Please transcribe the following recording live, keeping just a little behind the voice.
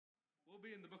We'll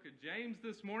be in the book of James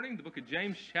this morning, the book of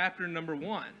James chapter number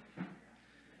 1.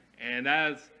 And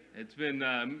as it's been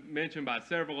mentioned by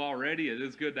several already, it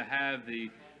is good to have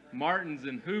the Martins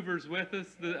and Hoovers with us,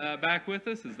 back with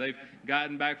us as they've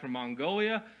gotten back from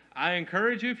Mongolia. I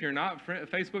encourage you, if you're not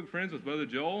Facebook friends with Brother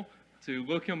Joel, to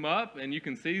look him up, and you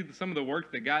can see some of the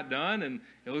work that got done.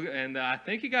 And I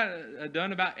think he got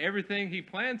done about everything he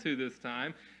planned to this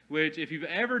time, which, if you've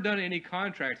ever done any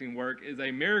contracting work, is a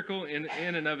miracle in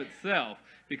and of itself,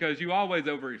 because you always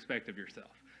over-expect of yourself.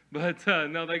 But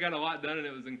no, they got a lot done, and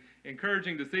it was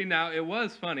encouraging to see. Now, it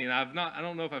was funny, and I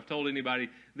don't know if I've told anybody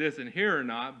this in here or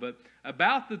not, but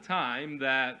about the time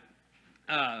that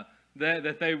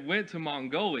they went to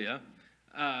Mongolia,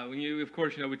 of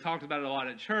course, we talked about it a lot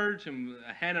at church, and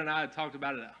Hannah and I had talked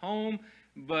about it at home,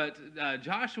 but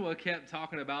Joshua kept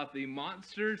talking about the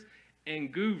monsters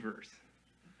and goovers.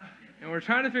 And we're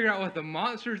trying to figure out what the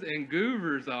monsters and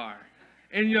goovers are.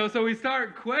 And, so we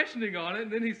start questioning on it,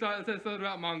 and then he said something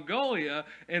about Mongolia,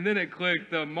 and then it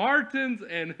clicked, the Martins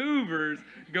and Hoovers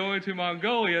going to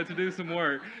Mongolia to do some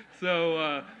work.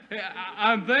 So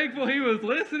I'm thankful he was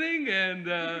listening, and,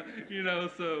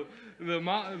 so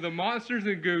the monsters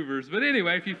and goovers. But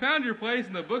anyway, if you found your place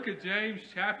in the book of James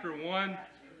chapter 1,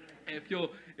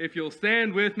 if you'll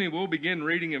stand with me, we'll begin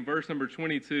reading in verse number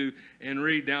 22 and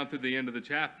read down through the end of the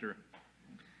chapter.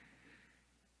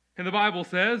 And the Bible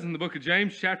says in the book of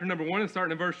James, chapter number 1, and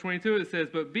starting in verse 22, it says,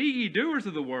 "But be ye doers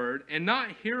of the word, and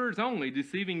not hearers only,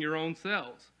 deceiving your own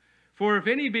selves. For if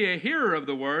any be a hearer of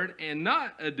the word, and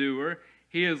not a doer,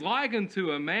 he is like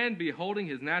unto a man beholding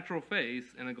his natural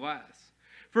face in a glass.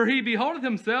 For he beholdeth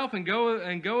himself, and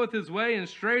goeth his way, and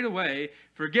straightway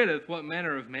forgetteth what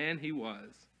manner of man he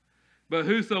was. But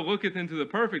whoso looketh into the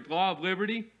perfect law of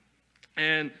liberty,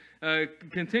 and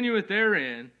continueth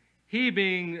therein, he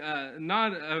being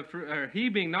not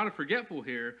a forgetful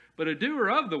hearer, but a doer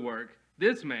of the work,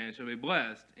 this man shall be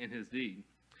blessed in his deed.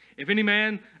 If any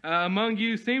man among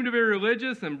you seem to be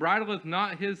religious, and bridleth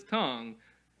not his tongue,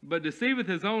 but deceiveth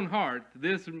his own heart,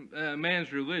 this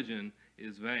man's religion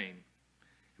is vain."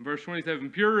 In verse 27,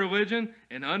 "Pure religion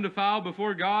and undefiled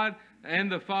before God and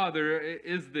the Father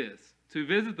is this, to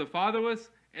visit the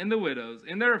fatherless and the widows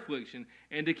in their affliction,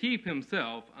 and to keep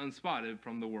himself unspotted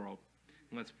from the world."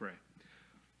 Let's pray.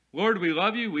 Lord, we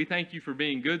love you. We thank you for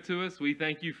being good to us. We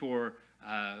thank you for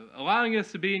allowing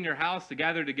us to be in your house, to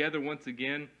gather together once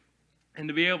again, and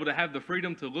to be able to have the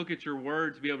freedom to look at your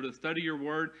word, to be able to study your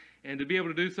word, and to be able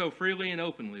to do so freely and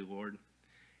openly, Lord.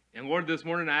 And Lord, this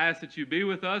morning I ask that you be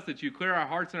with us, that you clear our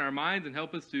hearts and our minds, and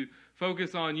help us to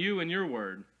focus on you and your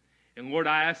word. And Lord,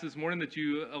 I ask this morning that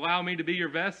you allow me to be your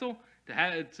vessel,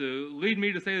 to lead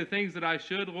me to say the things that I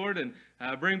should, Lord, and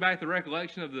bring back the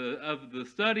recollection of the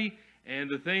study and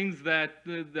the things that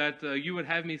you would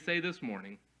have me say this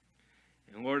morning.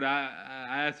 And Lord, I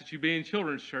ask that you be in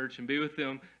children's church and be with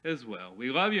them as well. We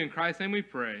love you. In Christ's name we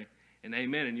pray, and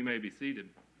amen, and you may be seated.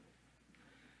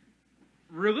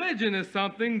 Religion is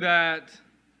something that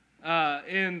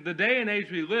in the day and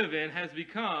age we live in has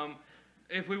become,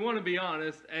 if we want to be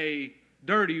honest, a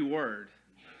dirty word.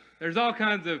 There's all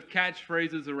kinds of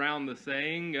catchphrases around the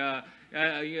saying,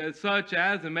 such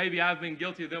as, and maybe I've been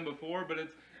guilty of them before, but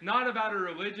it's not about a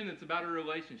religion, it's about a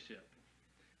relationship.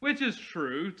 Which is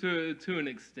true to an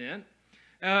extent.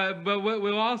 But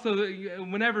we'll also,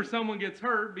 whenever someone gets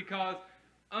hurt, because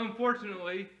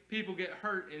unfortunately people get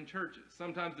hurt in churches.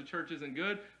 Sometimes the church isn't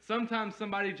good. Sometimes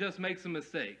somebody just makes a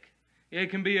mistake.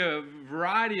 It can be a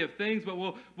variety of things, but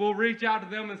we'll reach out to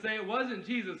them and say, it wasn't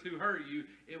Jesus who hurt you,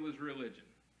 it was religion.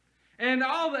 And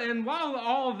while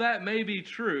all of that may be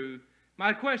true,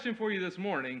 my question for you this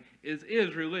morning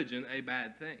is religion a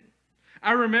bad thing?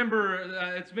 I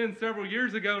remember, it's been several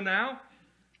years ago now,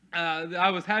 I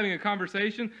was having a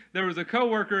conversation. There was a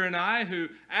coworker and I who,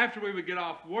 after we would get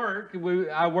off work,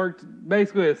 I worked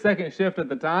basically a second shift at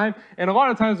the time, and a lot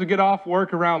of times we get off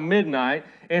work around midnight,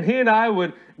 and he and I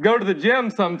would go to the gym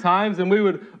sometimes, and we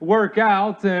would work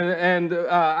out, and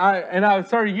I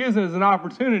started using it as an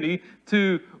opportunity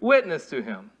to witness to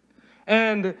him.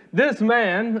 And this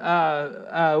man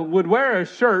would wear a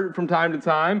shirt from time to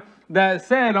time that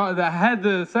had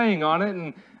the saying on it,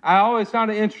 and I always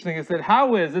found it interesting. It said,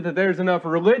 "How is it that there's enough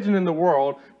religion in the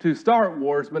world to start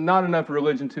wars, but not enough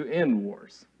religion to end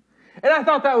wars?" And I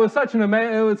thought that was such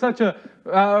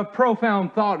a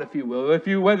profound thought, if you will.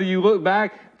 Whether you look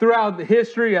back throughout the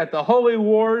history at the Holy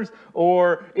Wars,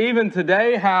 or even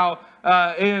today, how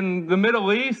in the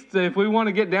Middle East, if we want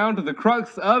to get down to the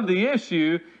crux of the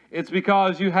issue, it's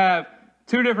because you have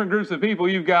two different groups of people.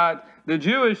 You've got the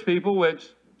Jewish people,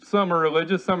 which some are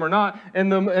religious, some are not,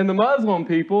 and the Muslim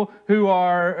people who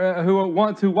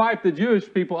want to wipe the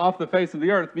Jewish people off the face of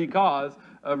the earth because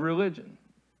of religion.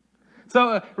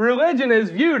 So religion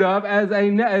is viewed of as a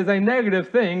negative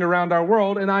thing around our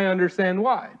world, and I understand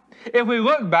why. If we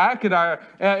look back at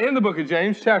in the book of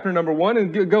James, chapter number 1,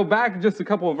 and go back just a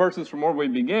couple of verses from where we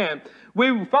began,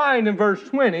 we find in verse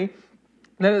 20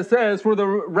 that it says, "For the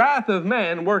wrath of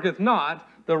man worketh not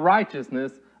the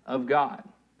righteousness of God."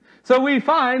 So we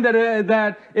find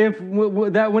that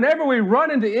whenever we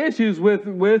run into issues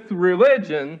with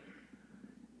religion,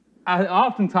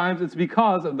 oftentimes it's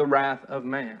because of the wrath of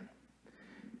man.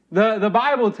 The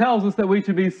Bible tells us that we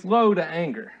should be slow to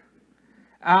anger.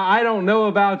 I don't know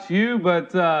about you,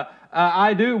 but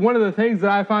I do. One of the things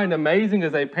that I find amazing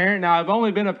as a parent, now I've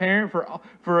only been a parent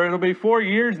for it'll be 4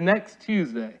 years next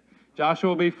Tuesday. Joshua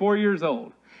will be 4 years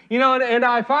old. You know, and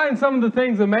I find some of the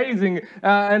things amazing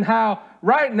and how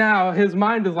right now his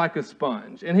mind is like a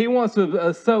sponge and he wants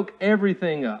to soak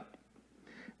everything up.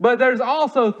 But there's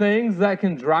also things that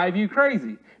can drive you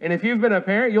crazy. And if you've been a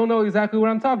parent, you'll know exactly what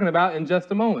I'm talking about in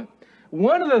just a moment.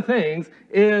 One of the things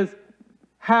is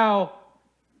how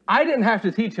I didn't have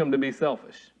to teach him to be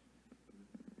selfish.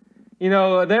 You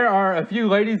know, there are a few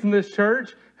ladies in this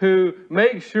church who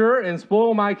make sure and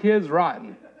spoil my kids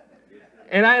rotten.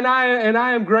 And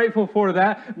I am grateful for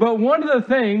that. But one of the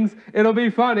things, it'll be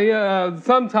funny,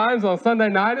 sometimes on Sunday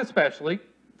night especially,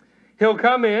 he'll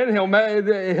come in,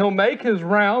 he'll make his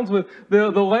rounds with the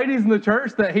ladies in the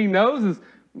church that he knows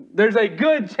there's a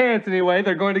good chance anyway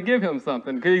they're going to give him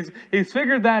something, because he's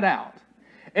figured that out.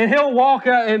 And he'll walk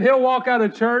out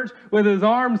of church with his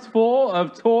arms full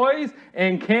of toys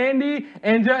and candy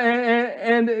and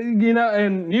you know,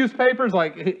 and newspapers,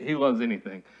 like he loves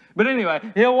anything. But anyway,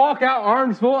 he'll walk out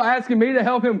arms full, asking me to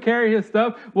help him carry his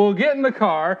stuff. We'll get in the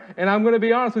car, and I'm going to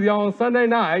be honest with y'all, on Sunday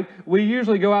night, we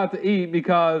usually go out to eat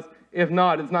because if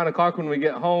not, it's 9 o'clock when we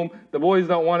get home. The boys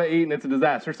don't want to eat, and it's a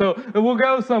disaster. So we'll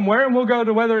go somewhere, and we'll go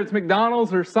to whether it's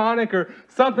McDonald's or Sonic or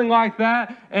something like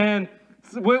that. And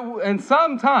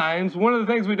sometimes one of the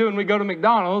things we do when we go to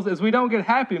McDonald's is we don't get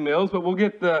Happy Meals, but we'll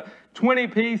get the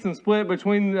 20-piece and split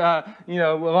between, you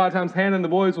know, a lot of times Hannah and the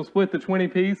boys will split the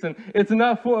 20-piece, and it's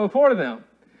enough for them.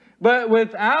 But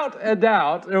without a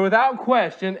doubt, or without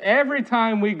question, every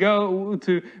time we go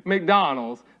to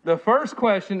McDonald's, the first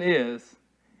question is,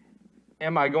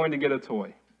 am I going to get a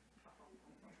toy?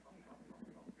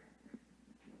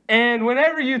 And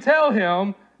whenever you tell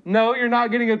him, no, you're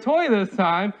not getting a toy this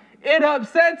time, it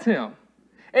upsets him.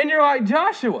 And you're like,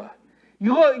 Joshua,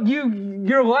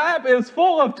 your lap is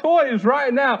full of toys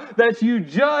right now that you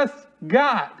just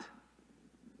got.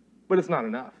 But it's not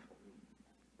enough.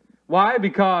 Why?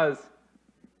 Because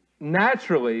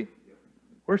naturally,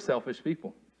 we're selfish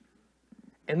people.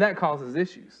 And that causes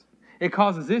issues. It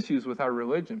causes issues with our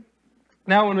religion.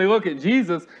 Now, when we look at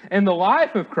Jesus and the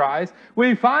life of Christ,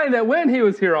 we find that when he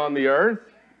was here on the earth,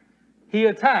 he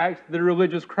attacked the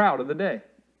religious crowd of the day.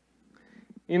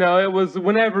 You know, it was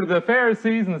whenever the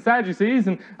Pharisees and the Sadducees,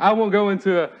 and I won't go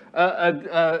into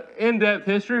a in-depth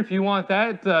history. If you want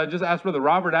that, just ask Brother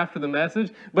Robert after the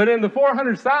message. But in the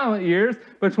 400 silent years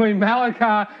between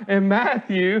Malachi and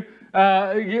Matthew,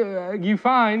 you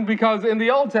find, because in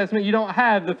the Old Testament you don't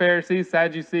have the Pharisees,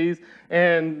 Sadducees,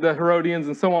 and the Herodians,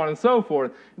 and so on and so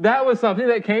forth. That was something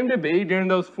that came to be during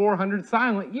those 400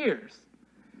 silent years.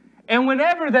 And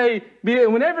whenever you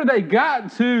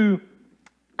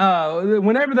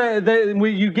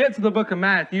get to the book of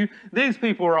Matthew, these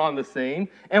people are on the scene.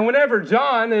 And whenever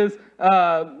John is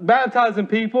baptizing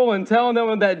people and telling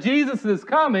them that Jesus is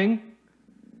coming,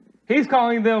 he's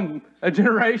calling them a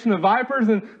generation of vipers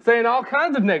and saying all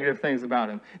kinds of negative things about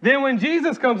him. Then when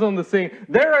Jesus comes on the scene,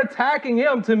 they're attacking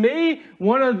him. To me,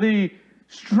 one of the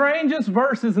strangest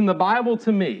verses in the Bible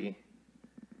to me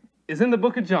is in the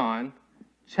book of John,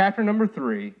 chapter number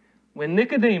 3, when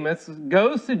Nicodemus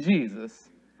goes to Jesus,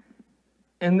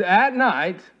 and at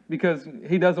night, because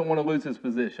he doesn't want to lose his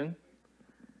position,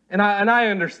 and I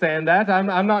understand that.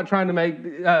 I'm not trying to make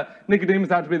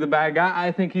Nicodemus out to be the bad guy.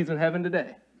 I think he's in heaven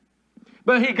today.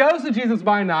 But he goes to Jesus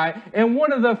by night, and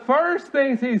one of the first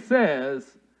things he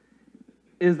says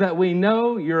is that we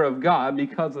know you're of God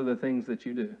because of the things that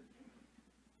you do.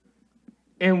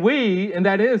 And we, in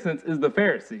that instance, is the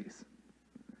Pharisees.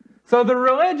 So the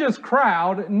religious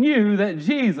crowd knew that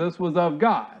Jesus was of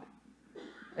God.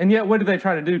 And yet, what did they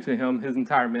try to do to him his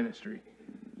entire ministry?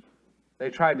 They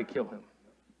tried to kill him.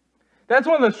 That's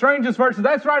one of the strangest verses.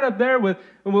 That's right up there with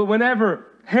whenever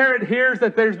Herod hears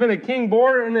that there's been a king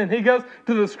born, and he goes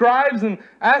to the scribes and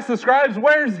asks the scribes,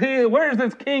 where's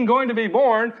this king going to be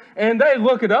born? And they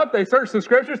look it up, they search the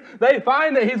scriptures, they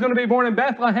find that he's going to be born in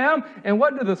Bethlehem. And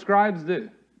what do the scribes do?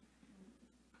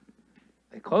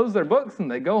 They close their books and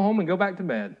they go home and go back to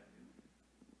bed.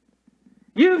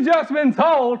 You've just been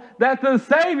told that the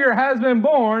Savior has been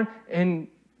born, and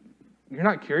you're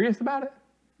not curious about it?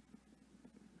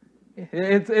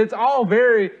 It's all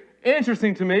very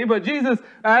interesting to me, but Jesus,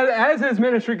 as his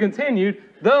ministry continued,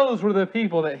 those were the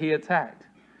people that he attacked.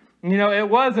 You know, it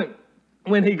wasn't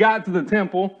when he got to the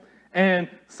temple and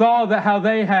saw that how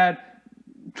they had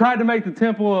tried to make the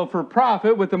temple for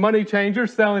profit with the money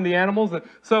changers selling the animals and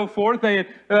so forth. They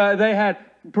had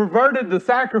perverted the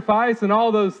sacrifice and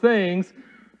all those things.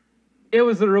 It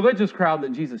was the religious crowd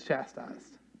that Jesus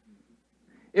chastised.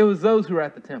 It was those who were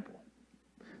at the temple.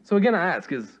 So again, I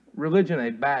ask, is religion a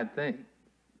bad thing?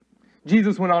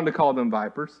 Jesus went on to call them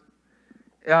vipers,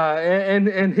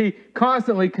 and he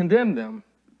constantly condemned them.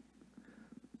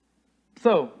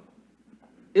 So,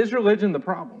 is religion the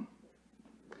problem?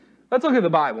 Let's look at the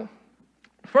Bible.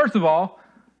 First of all,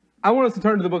 I want us to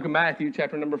turn to the book of Matthew,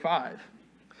 chapter number 5.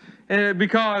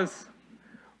 Because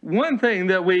one thing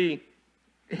that we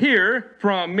hear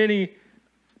from many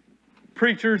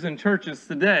preachers and churches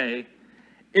today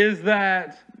is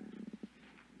that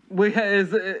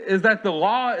that the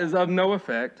law is of no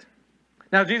effect.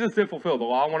 Now, Jesus did fulfill the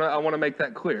law. I want to make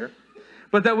that clear.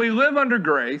 But that we live under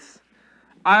grace.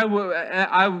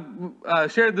 I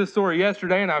shared this story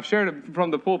yesterday, and I've shared it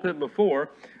from the pulpit before.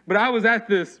 But I was at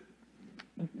this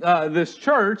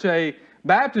church, a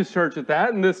Baptist church at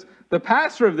that, and the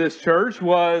pastor of this church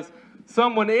was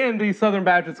someone in the Southern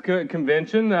Baptist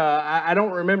Convention. I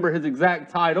don't remember his exact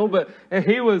title, but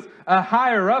he was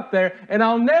higher up there. And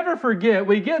I'll never forget,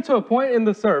 we get to a point in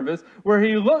the service where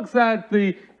he looks at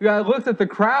the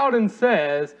crowd and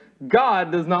says,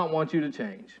 God does not want you to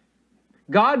change.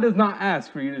 God does not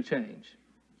ask for you to change.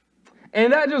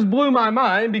 And that just blew my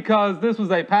mind, because this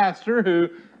was a pastor who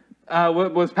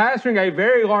was pastoring a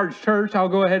very large church, I'll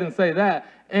go ahead and say that,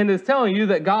 and is telling you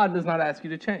that God does not ask you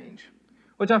to change,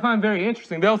 which I find very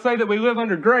interesting. They'll say that we live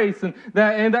under grace, and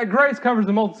that grace covers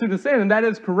the multitude of sin, and that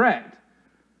is correct.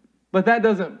 But that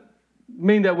doesn't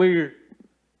mean that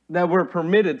we're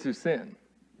permitted to sin.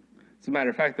 As a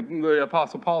matter of fact, the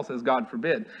Apostle Paul says, God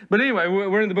forbid. But anyway,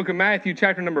 we're in the book of Matthew,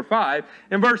 chapter number 5,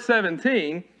 and verse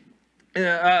 17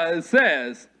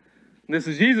 says, this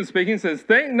is Jesus speaking, says,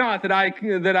 think not that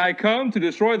I come to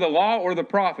destroy the law or the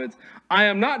prophets. I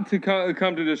am not to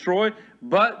come to destroy,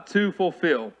 but to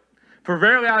fulfill. For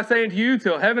verily I say unto you,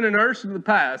 till heaven and earth shall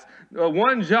pass,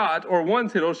 one jot or one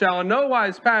tittle shall in no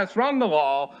wise pass from the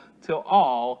law, till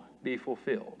all be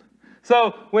fulfilled.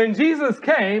 So when Jesus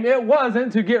came, it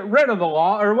wasn't to get rid of the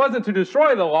law, or it wasn't to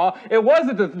destroy the law. It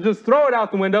wasn't to just throw it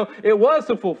out the window. It was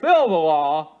to fulfill the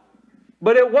law,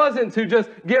 but it wasn't to just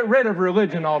get rid of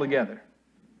religion altogether.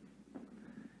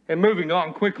 And moving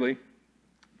on quickly,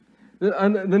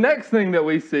 the next thing that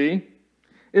we see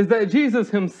is that Jesus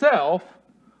himself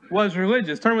was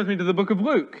religious. Turn with me to the book of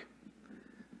Luke.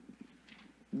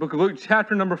 Book of Luke,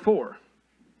 chapter number 4.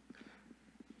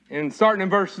 And starting in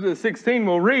verse 16,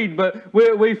 we'll read, but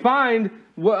we find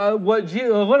a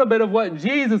little bit of what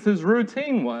Jesus'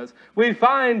 routine was. We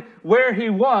find where he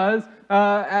was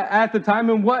at the time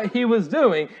and what he was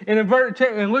doing. And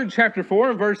in Luke chapter 4,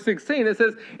 and verse 16, it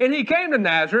says, and he came to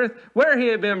Nazareth, where he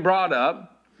had been brought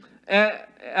up,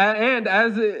 and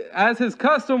as his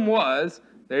custom was,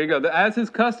 there you go, as his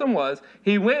custom was,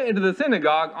 he went into the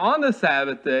synagogue on the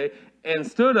Sabbath day and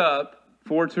stood up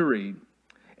for to read.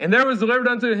 And there was delivered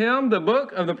unto him the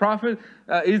book of the prophet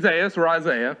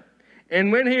Isaiah.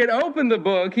 And when he had opened the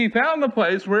book, he found the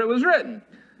place where it was written,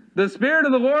 the Spirit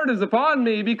of the Lord is upon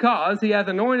me, because he hath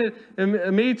anointed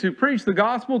me to preach the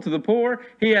gospel to the poor.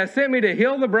 He hath sent me to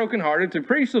heal the brokenhearted, to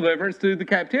preach deliverance to the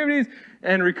captivities,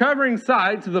 and recovering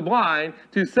sight to the blind,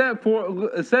 to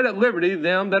set at liberty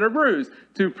them that are bruised,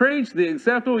 to preach the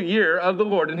acceptable year of the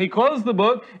Lord. And he closed the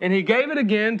book, and he gave it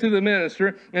again to the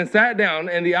minister, and sat down,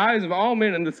 and the eyes of all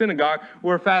men in the synagogue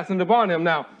were fastened upon him.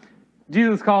 Now,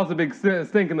 Jesus caused a big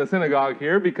stink in the synagogue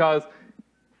here, because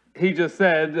he just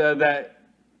said that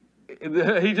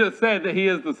he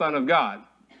is the Son of God.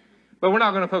 But we're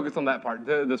not going to focus on that part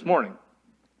this morning.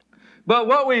 But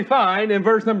what we find in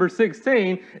verse number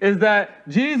 16 is that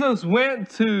Jesus went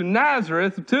to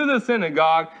Nazareth, to the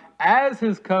synagogue, as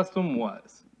his custom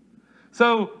was.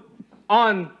 So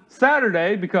on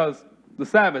Saturday, because the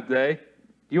Sabbath day,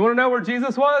 you want to know where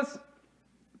Jesus was?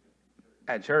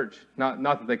 At church. Not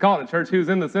that they called it church. He was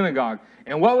in the synagogue.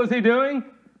 And what was he doing?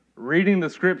 reading the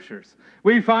Scriptures.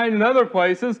 We find in other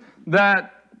places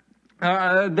that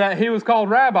he was called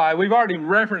rabbi. We've already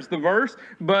referenced the verse,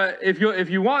 but if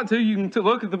you want to, you can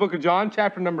look at the book of John,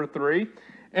 chapter number 3,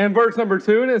 and verse number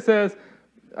 2, and it says,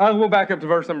 we'll back up to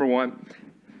verse number 1.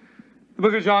 The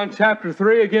book of John, chapter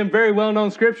 3, again, very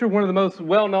well-known scripture, one of the most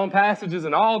well-known passages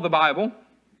in all of the Bible.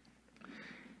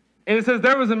 And it says,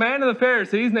 there was a man of the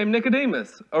Pharisees named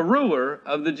Nicodemus, a ruler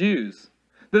of the Jews.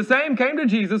 The same came to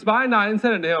Jesus by night and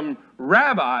said unto him,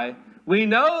 Rabbi, we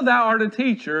know thou art a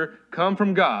teacher come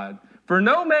from God. For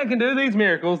no man can do these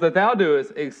miracles that thou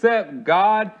doest, except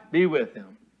God be with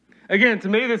him. Again, to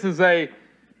me, this is a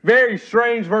very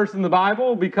strange verse in the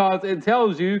Bible because it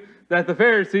tells you that the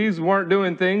Pharisees weren't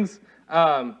doing things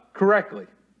correctly.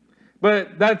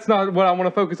 But that's not what I want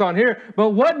to focus on here. But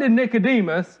what did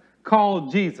Nicodemus call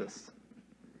Jesus?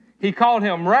 He called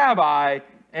him rabbi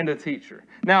and a teacher.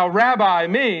 Now, rabbi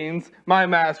means my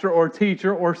master or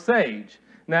teacher or sage.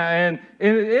 Now, and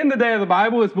in the day of the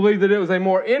Bible, it's believed that it was a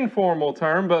more informal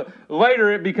term, but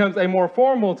later it becomes a more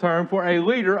formal term for a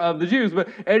leader of the Jews. But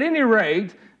at any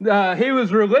rate, he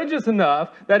was religious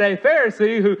enough that a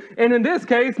Pharisee who, and in this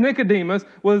case, Nicodemus,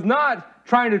 was not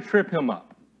trying to trip him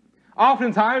up.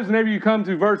 Oftentimes, whenever you come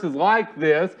to verses like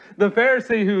this, the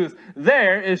Pharisee who is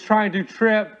there is trying to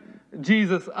trip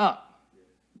Jesus up.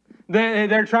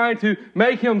 They're trying to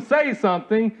make him say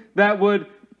something that would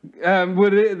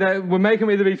make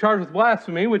him either be charged with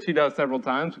blasphemy, which he does several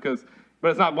times, but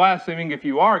it's not blaspheming if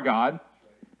you are God,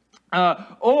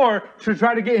 or to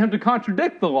try to get him to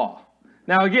contradict the law.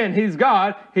 Now again, he's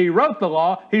God, he wrote the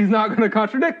law, he's not going to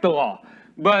contradict the law.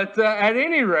 But at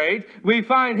any rate, we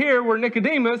find here where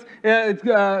Nicodemus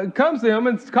comes to him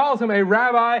and calls him a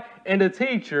rabbi and a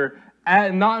teacher,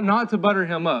 and not to butter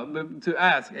him up, but to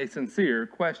ask a sincere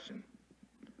question.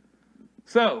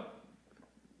 So,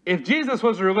 if Jesus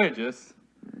was religious,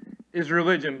 is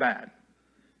religion bad?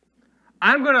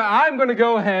 I'm gonna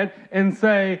go ahead and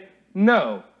say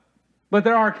no, but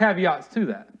there are caveats to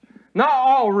that. Not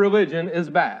all religion is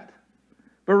bad,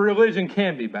 but religion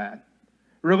can be bad.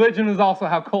 Religion is also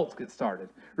how cults get started.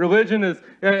 Religion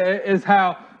is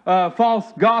how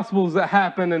false gospels that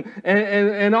happen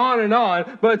and on and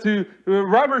on. But to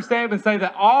rubber stamp and say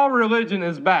that all religion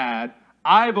is bad,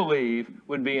 I believe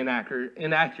would be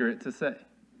inaccurate to say.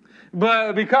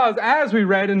 But because, as we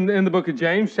read in the book of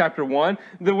James, chapter 1,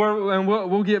 and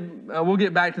we'll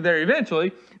get back to there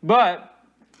eventually, but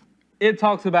it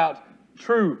talks about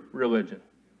true religion.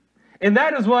 And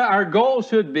that is what our goal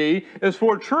should be, is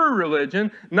for true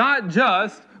religion, not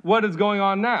just what is going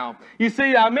on now. You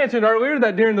see, I mentioned earlier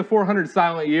that during the 400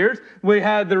 silent years, we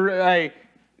had a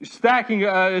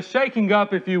shaking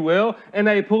up, if you will, and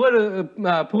a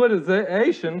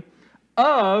politicization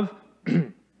of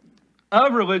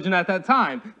religion at that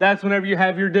time. That's whenever you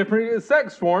have your different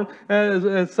sects formed,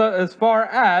 as far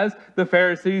as the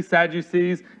Pharisees,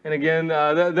 Sadducees, and again,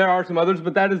 there are some others,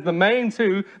 but that is the main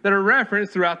two that are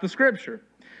referenced throughout the Scripture.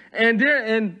 And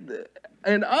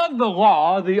of the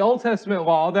law, the Old Testament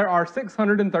law, there are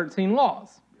 613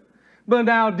 laws. But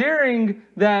now during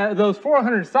those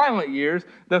 400 silent years,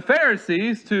 the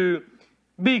Pharisees, to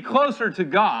be closer to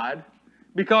God,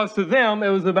 because to them it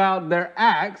was about their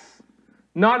acts,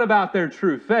 not about their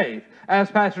true faith.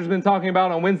 As Pastor's been talking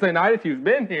about on Wednesday night, if you've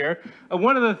been here,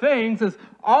 one of the things is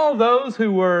all those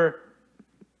who were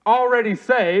already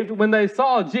saved, when they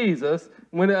saw Jesus,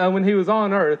 when he was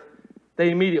on earth, they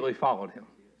immediately followed him.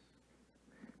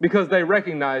 Because they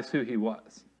recognized who he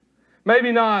was.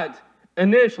 Maybe not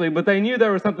initially, but they knew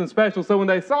there was something special. So when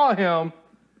they saw him,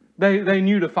 they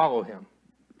knew to follow him.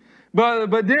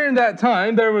 But during that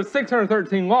time, there was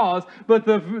 613 laws, but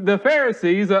the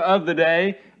Pharisees of the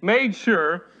day made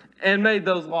sure and made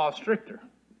those laws stricter.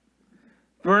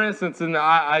 For instance, and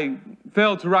I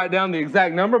failed to write down the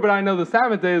exact number, but I know the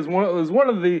Sabbath day was one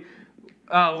of the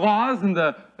laws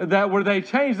where they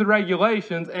changed the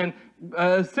regulations and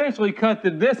essentially cut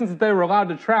the distance that they were allowed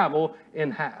to travel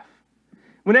in half.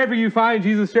 Whenever you find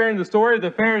Jesus sharing the story of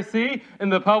the Pharisee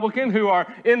and the publican who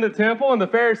are in the temple, and the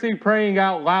Pharisee praying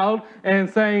out loud and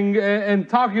saying and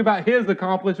talking about his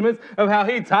accomplishments of how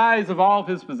he tithes of all of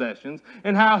his possessions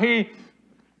and how he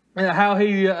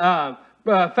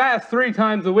fasts 3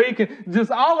 times a week, and just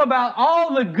all about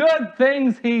all the good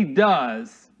things he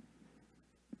does.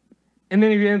 And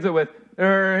then he ends it with,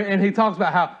 and he talks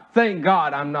about how, thank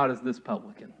God I'm not as this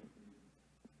publican.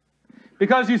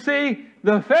 Because you see,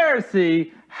 the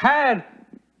Pharisee had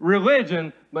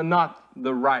religion, but not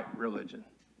the right religion.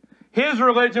 His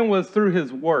religion was through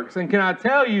his works. And can I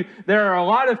tell you, there are a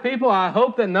lot of people, I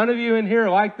hope that none of you in here are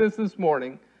like this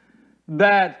morning,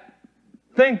 that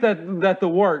think that the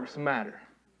works matter.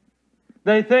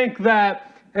 They think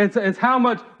that it's how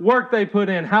much work they put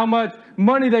in, how much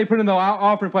money they put in the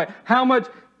offering plate, how much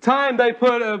time they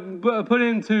put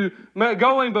into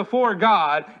going before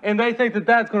God, and they think that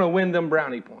that's going to win them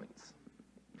brownie points.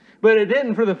 But it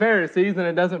didn't for the Pharisees, and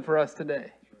it doesn't for us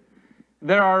today.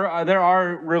 There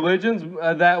are religions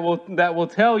that will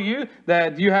tell you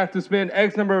that you have to spend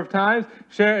X number of times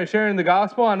sharing the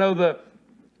gospel. I know the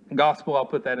gospel, I'll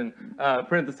put that in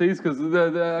parentheses, because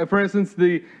for instance,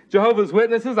 the Jehovah's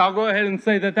Witnesses, I'll go ahead and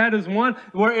say that is one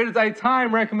where it is a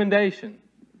time recommendation.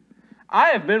 I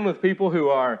have been with people who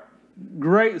are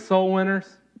great soul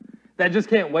winners that just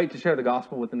can't wait to share the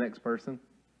gospel with the next person.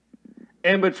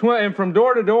 And from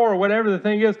door to door, or whatever the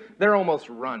thing is, they're almost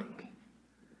running.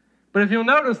 But if you'll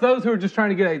notice, those who are just trying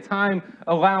to get a time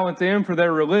allowance in for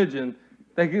their religion,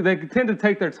 they tend to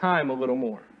take their time a little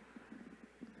more.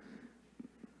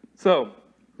 So,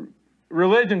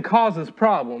 religion causes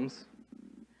problems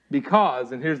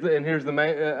because, and here's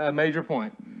the major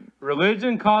point,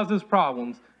 religion causes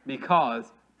problems because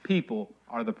people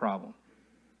are the problem.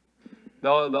 The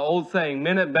old saying,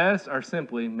 men at best are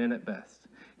simply men at best.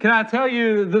 Can I tell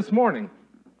you this morning,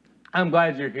 I'm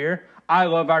glad you're here. I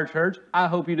love our church. I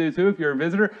hope you do too. If you're a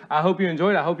visitor, I hope you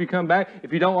enjoyed it. I hope you come back.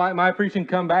 If you don't like my preaching,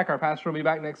 come back. Our pastor will be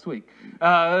back next week.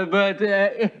 But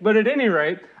at any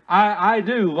rate, I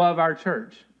do love our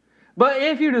church. But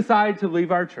if you decide to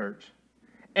leave our church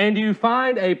and you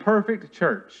find a perfect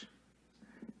church,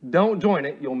 don't join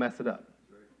it. You'll mess it up.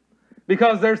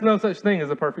 Because there's no such thing as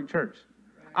a perfect church.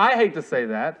 I hate to say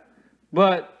that,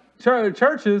 but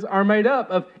churches are made up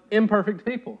of imperfect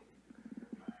people.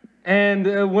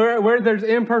 And where there's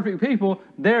imperfect people,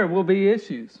 there will be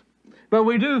issues. But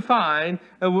we do find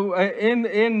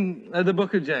in the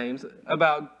book of James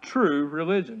about true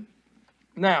religion.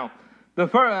 Now,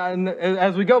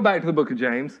 as we go back to the book of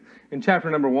James, in chapter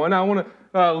number 1, I want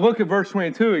to look at verse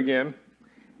 22 again.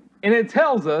 And it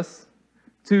tells us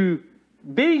to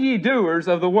be ye doers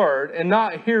of the word and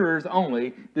not hearers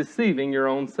only, deceiving your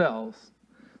own selves.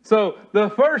 So the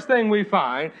first thing we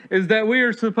find is that we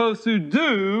are supposed to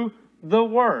do the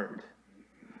word.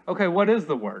 Okay, what is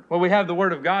the word? Well, we have the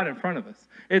word of God in front of us.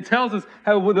 It tells us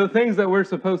the things that we're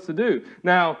supposed to do.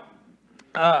 Now,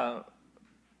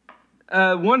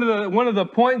 one of the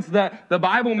points that the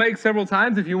Bible makes several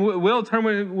times, if you will,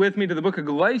 turn with me to the book of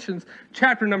Galatians,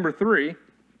 chapter number 3.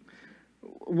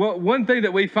 One thing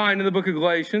that we find in the book of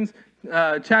Galatians,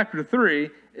 chapter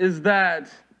 3, is that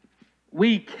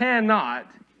we cannot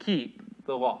keep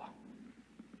the law.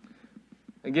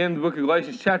 Again, the book of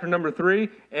Galatians, chapter number 3,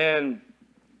 and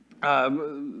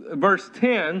verse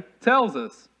 10 tells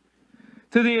us,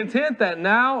 to the intent that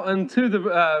now unto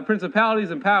the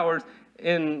principalities and powers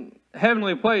in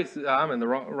heavenly places, I'm in the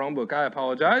wrong book, I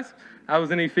apologize. I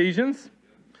was in Ephesians.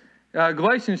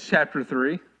 Galatians chapter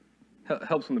 3,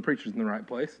 helps when the preacher's in the right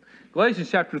place. Galatians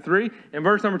chapter 3 and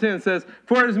verse number 10 says,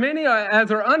 for as many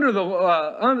as are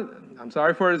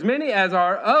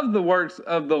of the works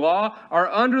of the law are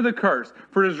under the curse.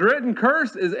 For it is written,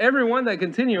 cursed is everyone that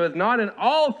continueth not in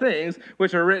all things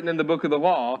which are written in the book of the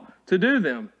law to do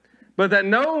them. But that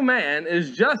no man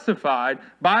is justified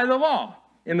by the law.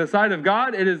 In the sight of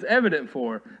God it is evident,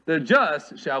 for the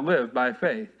just shall live by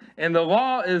faith. And the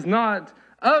law is not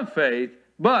of faith,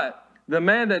 but the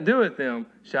man that doeth them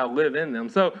shall live in them.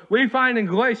 So we find in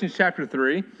Galatians chapter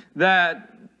 3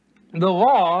 that the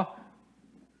law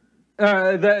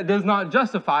that does not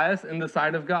justify us in the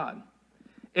sight of God.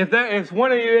 If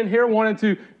one of you in here wanted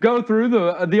to go through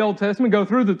the Old Testament, go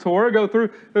through the Torah, go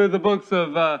through the books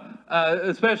of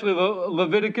especially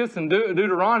Leviticus and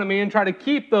Deuteronomy and try to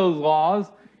keep those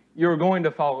laws, you're going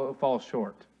to fall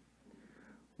short.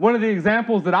 One of the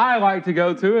examples that I like to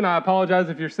go to, and I apologize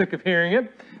if you're sick of hearing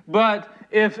it, but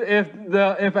if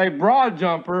a broad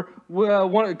jumper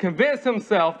convinced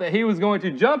himself that he was going to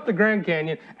jump the Grand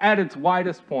Canyon at its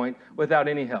widest point without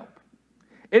any help,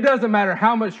 it doesn't matter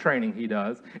how much training he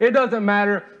does. It doesn't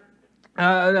matter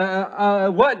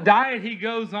what diet he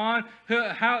goes on,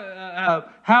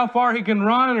 how far he can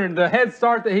run, or the head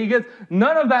start that he gets.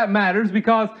 None of that matters,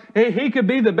 because he could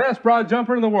be the best broad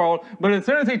jumper in the world, but as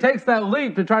soon as he takes that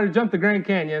leap to try to jump the Grand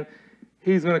Canyon,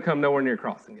 he's going to come nowhere near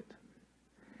crossing it.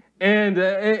 And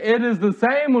it is the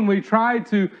same when we try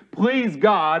to please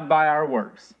God by our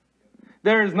works.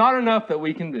 There is not enough that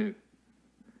we can do.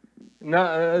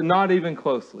 Not even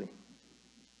closely.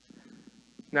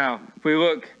 Now, if we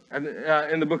look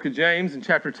in the book of James in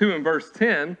chapter 2 and verse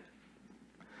 10,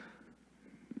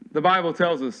 the Bible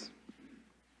tells us,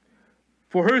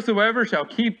 for whosoever shall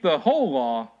keep the whole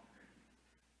law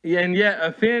and yet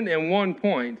offend in one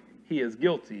point, he is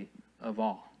guilty of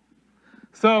all.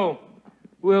 So,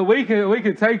 Well, we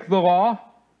could take the law,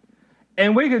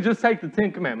 and we could just take the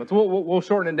Ten Commandments. We'll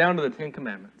shorten it down to the Ten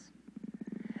Commandments.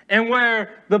 And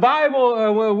where the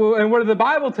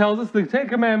Bible tells us, the Ten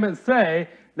Commandments say,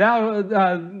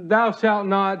 "Thou shalt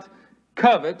not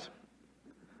covet."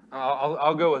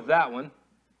 I'll go with that one,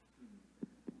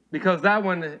 because that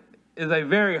one is a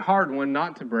very hard one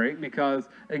not to break, because,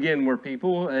 again, we're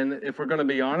people, and if we're going to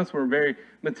be honest, we're very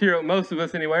material, most of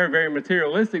us anyway, are very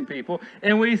materialistic people,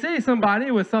 and we see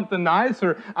somebody with something nice,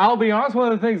 or I'll be honest, one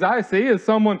of the things I see is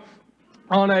someone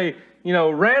on a,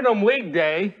 random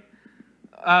weekday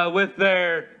with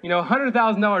their,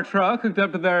 $100,000 truck hooked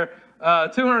up to their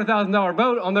 $200,000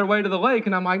 boat on their way to the lake,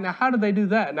 and I'm like, now how did they do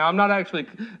that? Now I'm not actually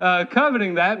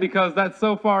coveting that, because that's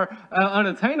so far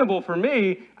unattainable for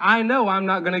me. I know I'm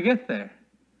not going to get there.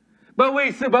 But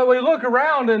we look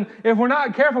around, and if we're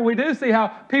not careful, we do see how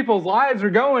people's lives are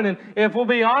going. And if we'll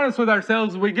be honest with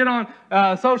ourselves, we get on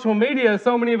social media,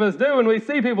 so many of us do, and we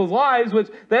see people's lives, which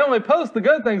they only post the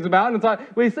good things about. And it's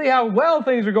like we see how well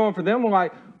things are going for them. We're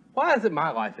like, why is it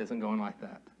my life isn't going like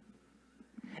that?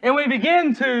 And we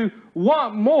begin to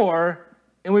want more,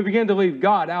 and we begin to leave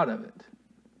God out of it.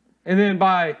 And then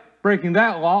by breaking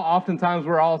that law, oftentimes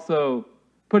we're also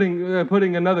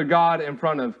putting another God in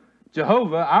front of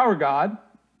Jehovah, our God.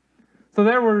 So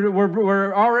there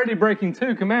we're already breaking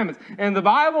two commandments. And the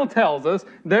Bible tells us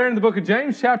there in the book of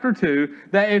James chapter 2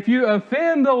 that if you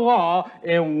offend the law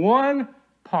in one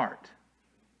part,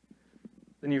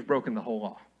 then you've broken the whole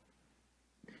law.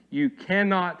 You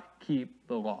cannot keep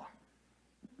the law.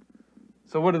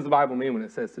 So what does the Bible mean when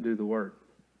it says to do the word?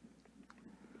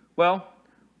 Well,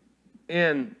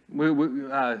 you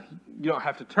don't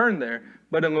have to turn there,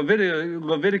 but in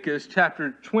Leviticus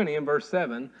chapter 20 and verse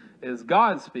 7 is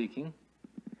God speaking,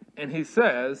 and he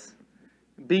says,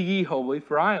 "Be ye holy,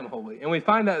 for I am holy." And we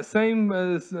find that same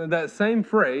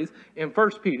phrase in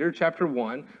 1 Peter chapter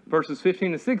 1, verses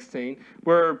 15 to 16,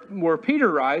 where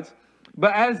Peter writes,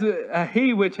 "But as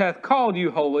he which hath called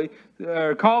you holy,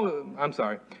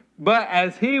 but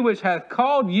as he which hath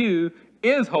called you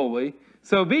is holy,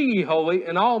 so be ye holy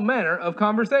in all manner of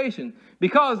conversation.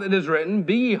 Because it is written,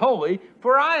 Be ye holy,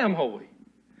 for I am holy."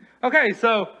 Okay,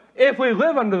 so if we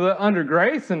live under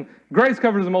grace, and grace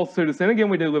covers a multitude of sin, again,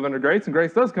 we do live under grace, and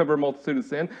grace does cover a multitude of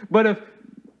sin, but if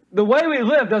the way we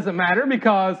live doesn't matter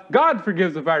because God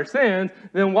forgives of our sins,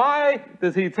 then why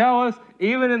does he tell us,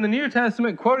 even in the New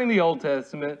Testament, quoting the Old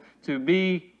Testament, to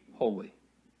be holy?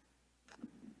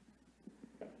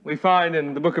 We find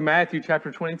in the book of Matthew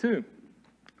chapter 22,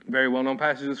 very well-known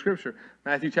passage of Scripture,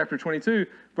 Matthew chapter 22,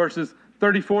 verses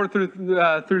 34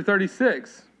 through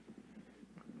 36.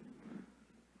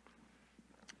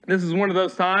 This is one of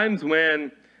those times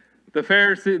when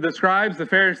the scribes, the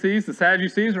Pharisees, the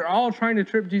Sadducees are all trying to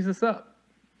trip Jesus up.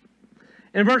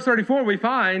 In verse 34, we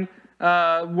find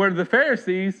where the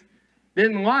Pharisees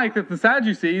didn't like that the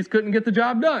Sadducees couldn't get the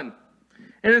job done.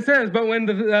 And it says, "But when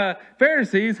the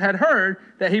Pharisees had heard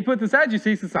that he put the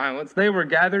Sadducees to silence, they were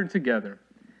gathered together.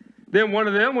 Then one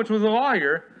of them, which was a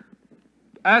lawyer,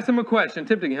 asked him a question,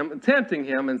 tempting him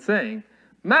and saying,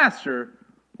 Master,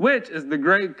 which is the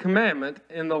great commandment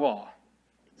in the law?"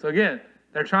 So again,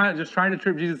 they're just trying to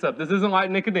trip Jesus up. This isn't like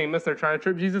Nicodemus. They're trying to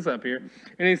trip Jesus up here.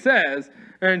 And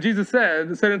Jesus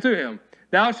said unto him,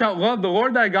 "Thou shalt love the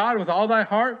Lord thy God with all thy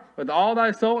heart, with all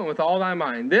thy soul, and with all thy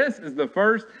mind. This is the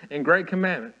first and great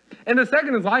commandment. And the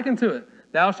second is like unto it.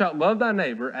 Thou shalt love thy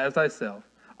neighbor as thyself.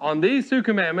 On these two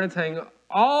commandments hang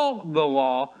all the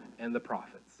law and the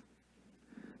prophets."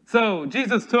 So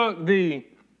Jesus took the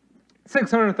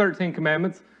 613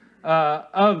 commandments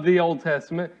of the Old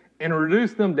Testament and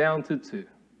reduced them down to two.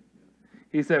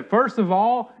 He said, first of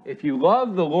all, if you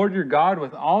love the Lord your God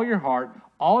with all your heart,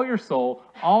 all your soul,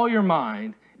 all your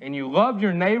mind, and you loved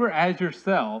your neighbor as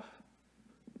yourself,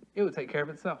 it would take care of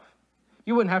itself.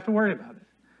 You wouldn't have to worry about it.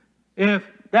 If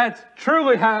that's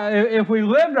truly if we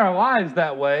lived our lives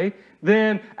that way,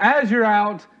 then as you're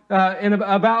out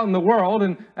about in the world,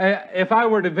 and if I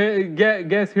were to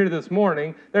guess here this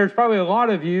morning, there's probably a lot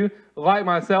of you, like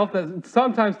myself, that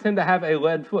sometimes tend to have a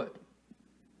lead foot.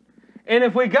 And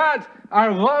if we got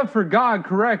our love for God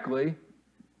correctly,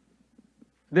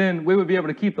 then we would be able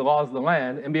to keep the laws of the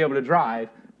land and be able to drive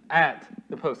at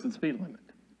the posted speed limit.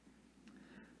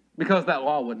 Because that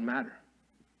law wouldn't matter.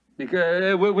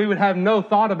 Because we would have no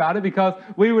thought about it because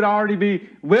we would already be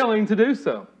willing to do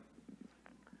so.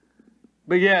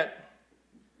 But yet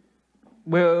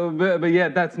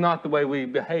that's not the way we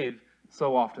behave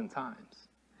so oftentimes.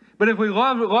 But if we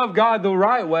love God the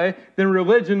right way, then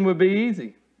religion would be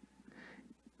easy.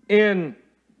 In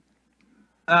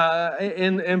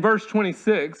verse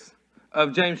 26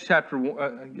 of James chapter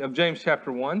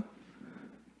 1,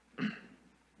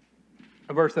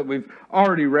 a verse that we've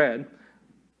already read,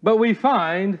 but we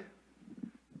find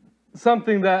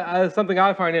something I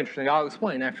find interesting. I'll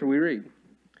explain after we read.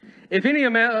 If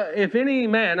any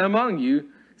man among you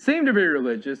seem to be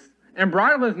religious, and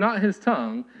bridleth not his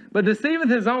tongue, but deceiveth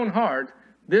his own heart,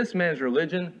 this man's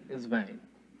religion is vain.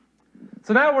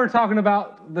 So now we're talking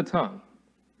about the tongue.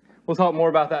 We'll talk more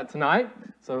about that tonight.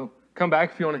 So come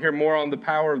back if you want to hear more on the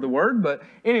power of the word. But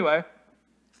anyway,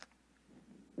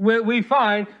 we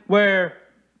find where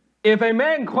if a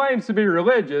man claims to be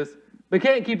religious, but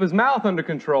can't keep his mouth under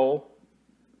control,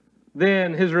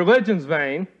 then his religion's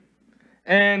vain,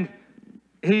 and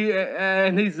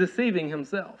he's deceiving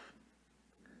himself.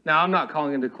 Now, I'm not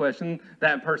calling into question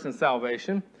that person's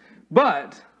salvation,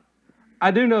 but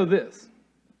I do know this.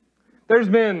 There's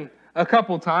been a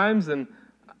couple times, and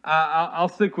I'll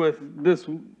stick with this.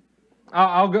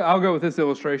 I'll go with this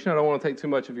illustration. I don't want to take too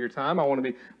much of your time. I want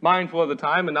to be mindful of the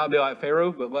time and not be like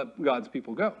Pharaoh, but let God's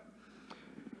people go.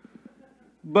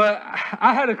 But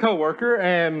I had a coworker,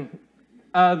 and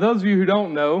those of you who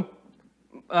don't know,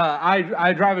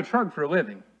 I drive a truck for a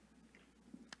living.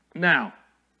 Now,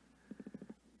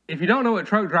 if you don't know what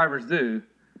truck drivers do,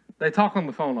 they talk on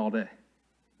the phone all day.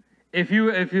 If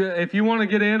you want to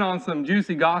get in on some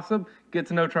juicy gossip, get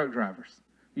to know truck drivers.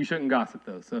 You shouldn't gossip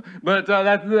though. But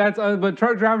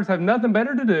truck drivers have nothing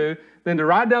better to do than to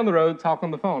ride down the road, talk on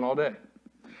the phone all day.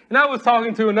 And I was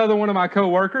talking to another one of my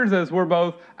coworkers as we're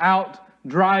both out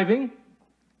driving,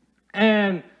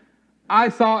 and I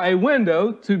saw a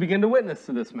window to begin to witness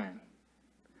to this man.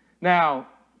 Now,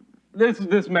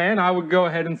 this man, I would go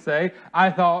ahead and say, I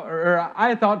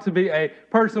thought to be a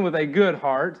person with a good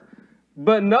heart,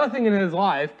 but nothing in his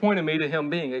life pointed me to him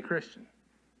being a Christian.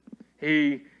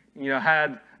 He,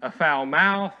 had a foul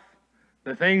mouth,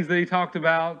 the things that he talked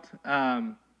about,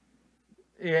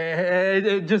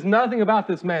 just nothing about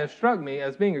this man struck me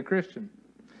as being a Christian.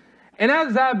 And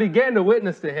as I began to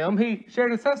witness to him, he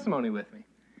shared his testimony with me.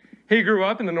 He grew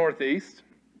up in the Northeast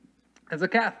as a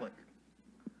Catholic.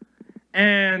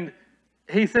 And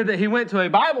he said that he went to a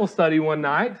Bible study one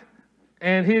night,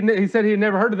 and he said he had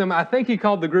never heard of them. I think he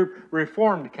called the group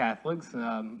Reformed Catholics.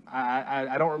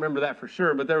 I don't remember that for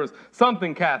sure, but there was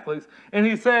something Catholics. And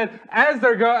he said, as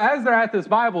they're at this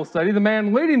Bible study, the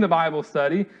man leading the Bible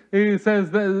study, he says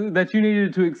that you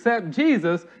needed to accept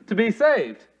Jesus to be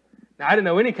saved. Now, I didn't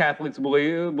know any Catholics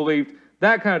believed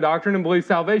that kind of doctrine and believed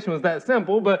salvation was that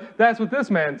simple, but that's what this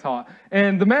man taught.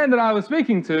 And the man that I was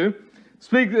speaking to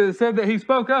said that he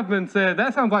spoke up and said,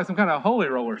 that sounds like some kind of holy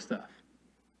roller stuff.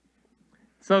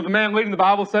 So the man leading the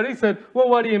Bible study said, well,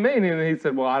 what do you mean? And he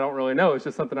said, well, I don't really know. It's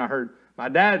just something I heard my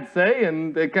dad say,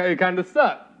 and it kind of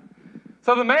stuck.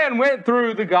 So the man went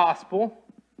through the gospel.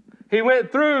 He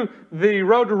went through the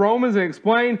road to Romans and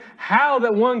explained how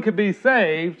that one could be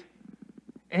saved.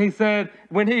 And he said,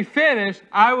 when he finished,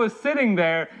 I was sitting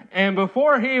there, and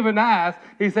before he even asked,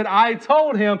 he said, I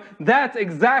told him that's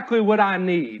exactly what I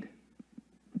need.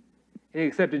 He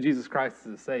accepted Jesus Christ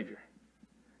as his Savior.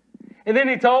 And then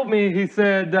he told me, he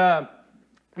said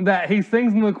that he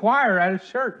sings in the choir at his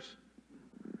church.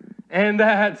 And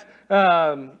that,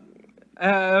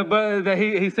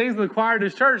 he sings in the choir at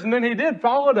his church. And then he did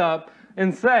follow it up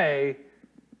and say,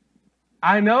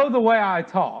 I know the way I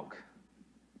talk.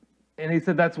 And he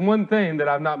said, that's one thing that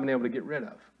I've not been able to get rid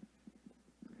of.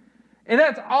 And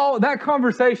that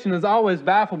conversation has always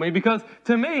baffled me, because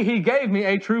to me, he gave me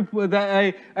a true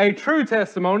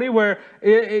testimony where,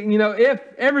 if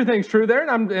everything's true there,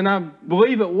 and I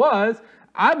believe it was,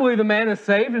 I believe the man is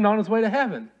saved and on his way to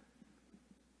heaven.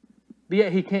 But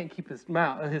yet he can't keep his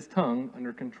tongue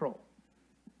under control,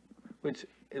 which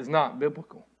is not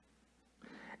biblical.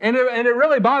 And it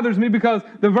really bothers me, because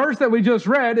the verse that we just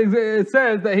read, it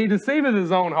says that he deceiveth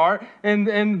his own heart,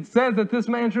 and says that this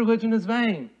man's religion is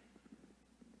vain.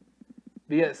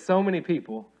 But yet so many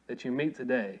people that you meet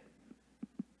today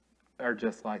are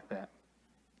just like that.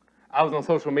 I was on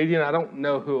social media, and I don't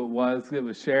know who it was. It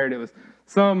was shared. It was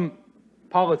some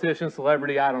politician,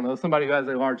 celebrity, I don't know, somebody who has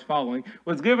a large following,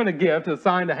 was given a gift, a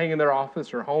sign to hang in their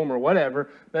office or home or whatever,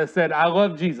 that said, I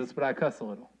love Jesus, but I cuss a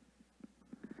little.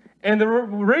 And the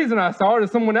reason I saw it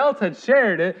is someone else had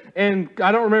shared it, and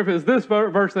I don't remember if it was this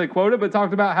verse they quoted, but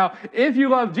talked about how if you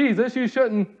love Jesus, you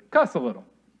shouldn't cuss a little.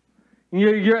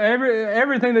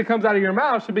 Everything that comes out of your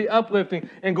mouth should be uplifting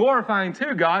and glorifying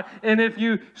to God. And if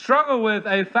you struggle with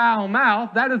a foul mouth,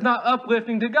 that is not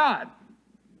uplifting to God.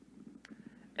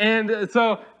 And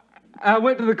so I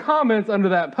went to the comments under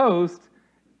that post,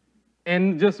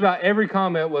 and just about every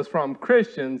comment was from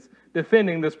Christians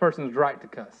defending this person's right to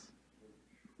cuss.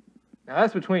 Now,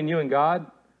 that's between you and God.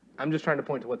 I'm just trying to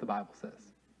point to what the Bible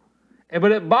says.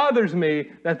 But it bothers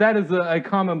me that is a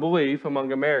common belief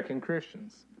among American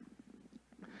Christians.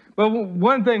 But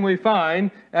one thing we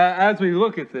find as we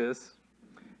look at this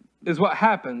is what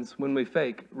happens when we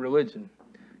fake religion.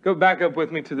 Go back up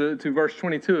with me to verse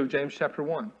 22 of James chapter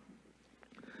 1.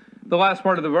 The last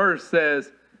part of the verse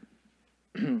says,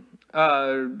 in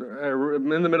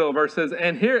the middle of the verse says,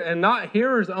 and not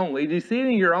hearers only,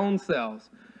 deceiving your own selves.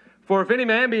 For if any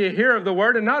man be a hearer of the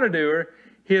word and not a doer,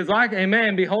 he is like a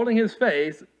man beholding his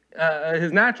face,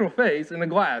 his natural face in a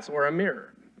glass or a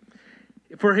mirror.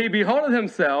 For he beholdeth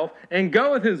himself and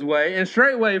goeth his way, and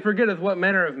straightway forgetteth what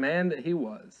manner of man that he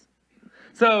was.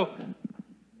 So,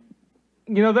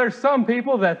 there's some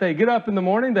people that they get up in the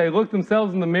morning, they look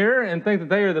themselves in the mirror and think that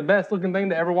they are the best looking thing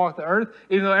to ever walk the earth,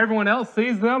 even though everyone else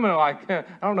sees them and like, I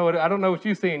don't know what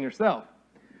you see in yourself.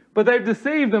 But they've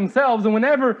deceived themselves, and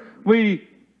whenever we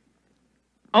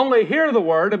only hear the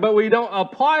word, but we don't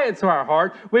apply it to our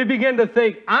heart, we begin to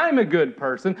think, I'm a good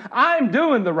person, I'm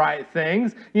doing the right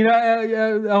things.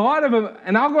 A lot of them,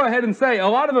 and I'll go ahead and say, a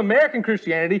lot of American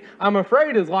Christianity, I'm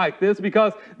afraid, is like this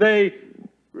because they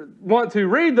want to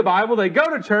read the Bible, they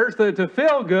go to church to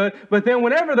feel good, but then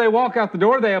whenever they walk out the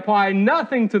door, they apply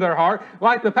nothing to their heart.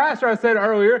 Like the pastor I said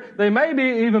earlier, they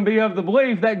may even be of the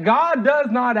belief that God does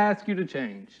not ask you to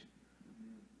change,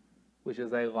 which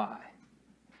is a lie.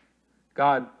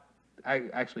 God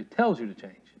actually tells you to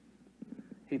change.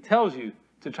 He tells you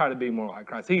to try to be more like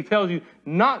Christ. He tells you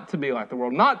not to be like the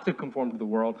world, not to conform to the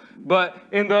world. But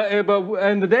in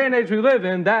the day and age we live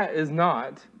in, that is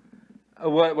not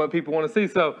what people want to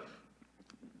see.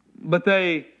 But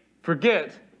they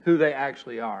forget who they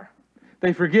actually are.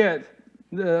 They forget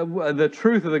the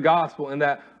truth of the gospel and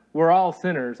that we're all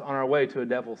sinners on our way to a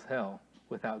devil's hell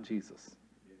without Jesus.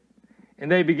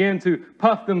 And they begin to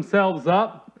puff themselves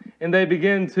up, and they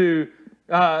begin to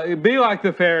be like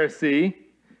the Pharisee,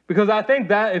 because I think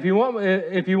that if you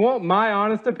want my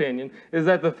honest opinion, is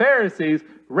that the Pharisees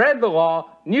read the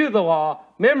law, knew the law,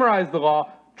 memorized the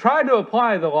law, tried to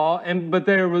apply the law, but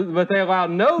they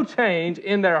allowed no change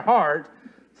in their heart,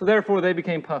 so therefore they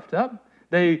became puffed up.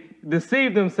 They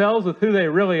deceived themselves with who they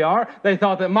really are. They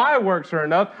thought that my works are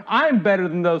enough. I'm better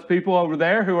than those people over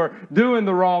there who are doing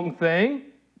the wrong thing.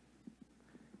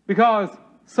 Because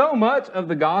so much of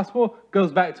the gospel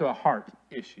goes back to a heart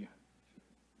issue.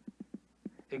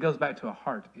 It goes back to a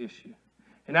heart issue.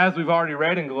 And as we've already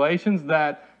read in Galatians,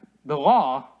 that the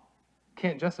law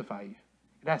can't justify you.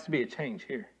 It has to be a change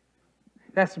here.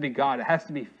 It has to be God. It has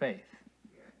to be faith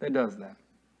that does that.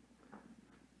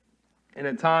 And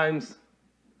at times,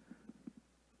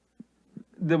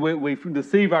 we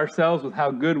deceive ourselves with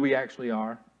how good we actually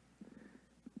are.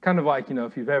 Kind of like,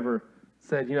 if you've ever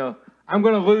said, I'm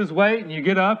going to lose weight, and you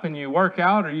get up and you work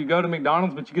out, or you go to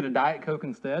McDonald's, but you get a Diet Coke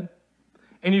instead,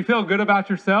 and you feel good about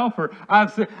yourself. Or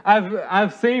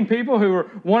I've seen people who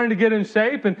are wanting to get in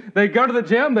shape, and they go to the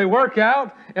gym, they work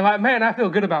out, and like, man, I feel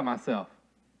good about myself.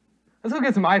 Let's go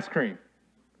get some ice cream,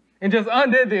 and just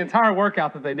undid the entire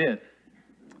workout that they did.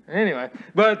 Anyway,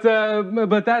 but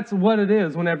that's what it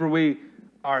is whenever we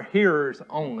are hearers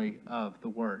only of the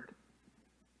word.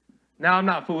 Now, I'm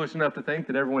not foolish enough to think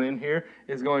that everyone in here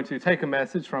is going to take a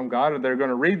message from God, or they're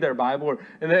going to read their Bible,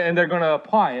 and they're going to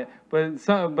apply it.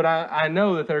 But I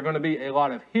know that there are going to be a lot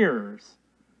of hearers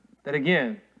that,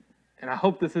 again, and I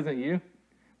hope this isn't you,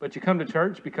 but you come to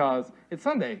church because it's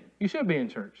Sunday. You should be in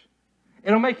church.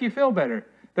 It'll make you feel better.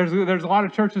 There's a lot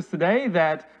of churches today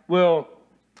that will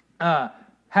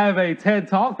have a TED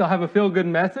Talk. They'll have a feel-good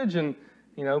message and,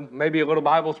 maybe a little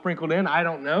Bible sprinkled in. I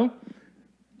don't know.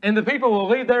 And the people will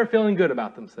leave there feeling good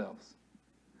about themselves.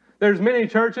 There's many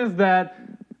churches that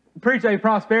preach a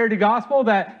prosperity gospel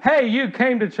that, hey, you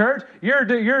came to church,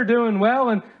 you're doing well,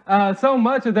 and so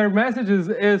much of their message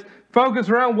is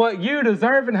focused around what you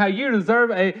deserve and how you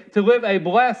deserve to live a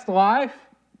blessed life.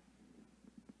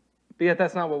 But yet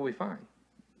that's not what we find.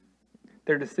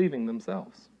 They're deceiving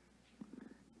themselves.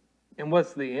 And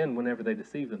what's the end whenever they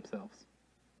deceive themselves?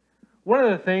 One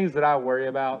of the things that I worry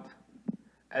about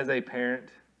as a parent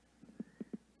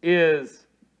is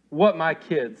what my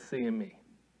kids see in me.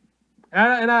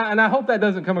 And I hope that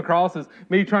doesn't come across as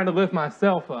me trying to lift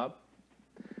myself up.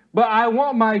 But I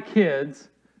want my kids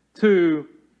to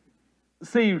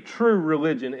see true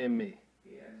religion in me.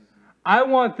 Yes. I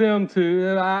want them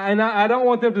to, and I don't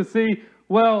want them to see,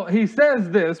 well, he says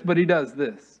this, but he does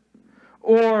this.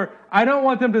 Or I don't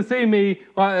want them to see me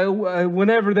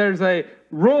whenever there's a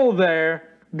rule there,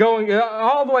 going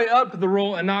all the way up to the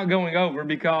rule and not going over,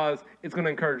 because it's going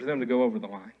to encourage them to go over the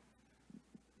line.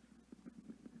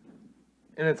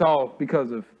 And it's all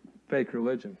because of fake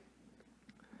religion.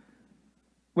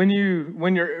 When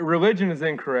your religion is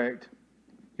incorrect,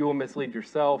 you will mislead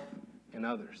yourself and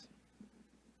others.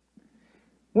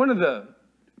 One of the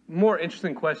more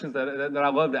interesting questions that I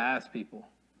love to ask people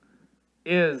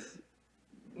is,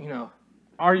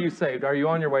 are you saved? Are you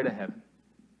on your way to heaven?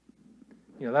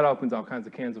 That opens all kinds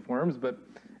of cans of worms. But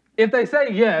if they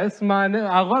say yes,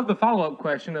 I love the follow-up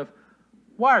question of,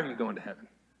 why are you going to heaven?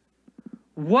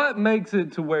 What makes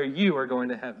it to where you are going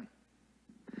to heaven?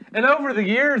 And over the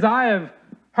years, I have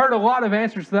heard a lot of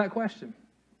answers to that question.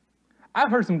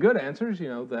 I've heard some good answers,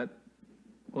 that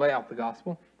lay out the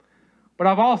gospel. But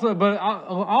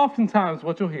oftentimes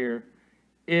what you'll hear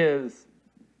is,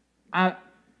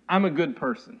 I'm a good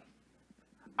person.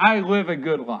 I live a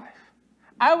good life.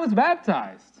 I was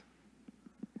baptized.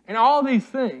 And all these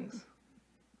things.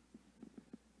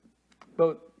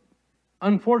 But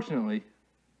unfortunately,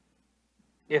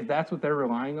 if that's what they're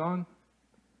relying on,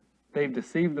 they've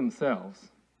deceived themselves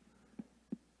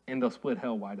and they'll split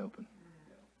hell wide open.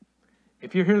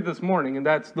 If you're here this morning and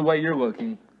that's the way you're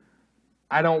looking,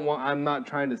 I'm not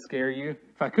trying to scare you.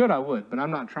 If I could, I would, but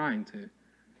I'm not trying to.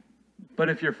 But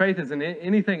if your faith is in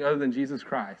anything other than Jesus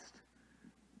Christ,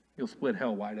 you'll split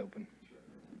hell wide open.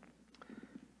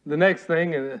 The next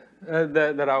thing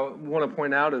that I want to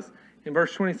point out is in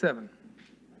verse 27.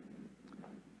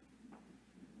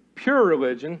 Pure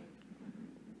religion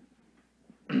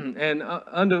and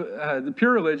the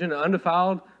pure religion,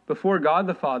 undefiled before God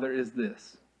the Father, is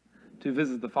this: to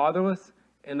visit the fatherless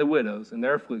and the widows in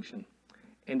their affliction,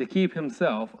 and to keep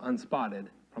himself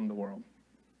unspotted from the world.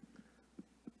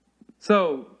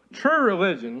 So, true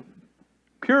religion,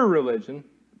 pure religion,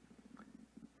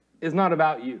 is not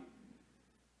about you.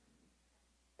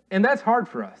 And that's hard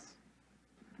for us.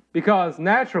 Because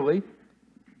naturally,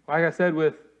 like I said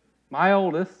with my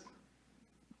oldest,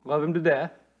 love him to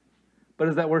death, but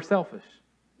is that we're selfish,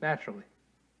 naturally.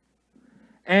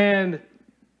 And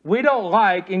we don't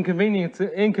like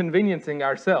inconveniencing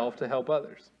ourselves to help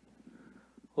others.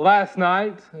 Last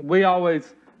night, we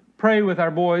always pray with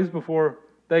our boys before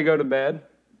they go to bed.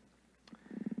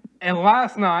 And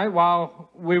last night, while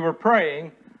we were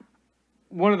praying,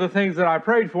 one of the things that I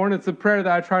prayed for, and it's a prayer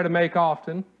that I try to make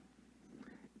often,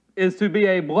 is to be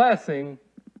a blessing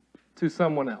to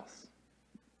someone else.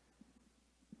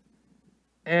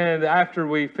 And after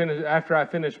I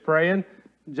finished praying,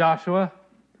 Joshua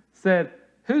said,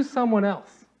 "Who's someone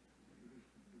else?"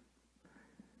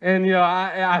 And,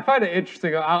 I find it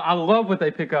interesting. I love what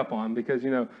they pick up on because,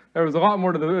 there was a lot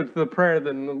more to the prayer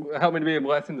than help me to be a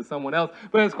blessing to someone else.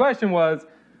 But his question was,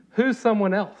 who's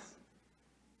someone else?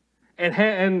 And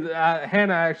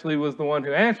Hannah actually was the one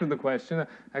who answered the question.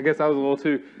 I guess I was a little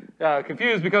too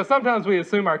confused because sometimes we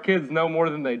assume our kids know more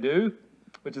than they do,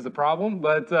 which is a problem.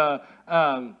 But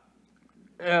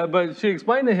she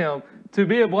explained to him, to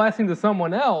be a blessing to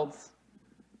someone else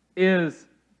is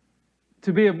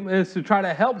to try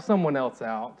to help someone else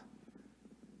out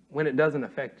when it doesn't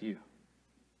affect you.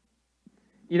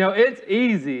 It's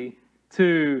easy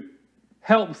to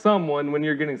help someone when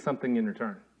you're getting something in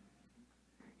return.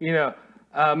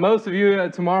 Most of you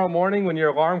tomorrow morning when your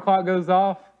alarm clock goes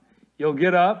off, you'll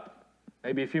get up,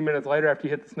 maybe a few minutes later after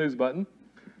you hit the snooze button,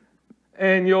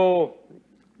 and you'll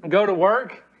go to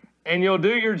work and you'll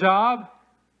do your job,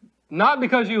 not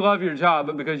because you love your job,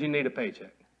 but because you need a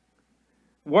paycheck.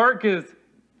 Work is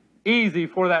easy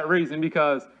for that reason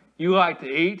because you like to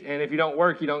eat, and if you don't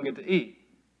work, you don't get to eat.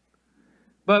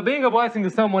 But being a blessing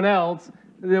to someone else,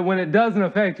 when it doesn't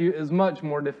affect you, is much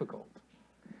more difficult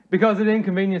because it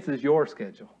inconveniences your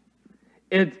schedule.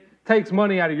 It takes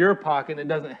money out of your pocket, and it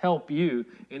doesn't help you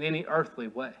in any earthly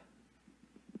way.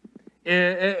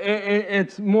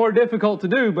 It's more difficult to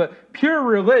do, but pure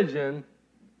religion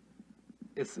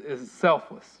is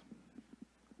selfless.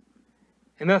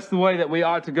 And that's the way that we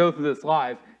ought to go through this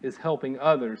life, is helping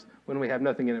others when we have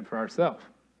nothing in it for ourselves.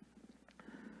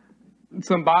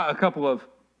 A couple of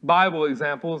Bible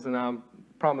examples, and I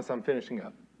promise I'm finishing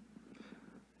up.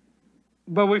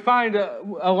 But we find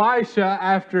Elisha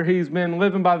after he's been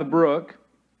living by the brook,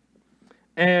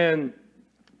 and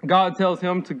God tells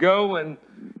him to go, and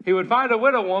he would find a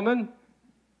widow woman,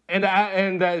 and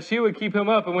that she would keep him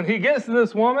up. And when he gets to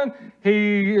this woman,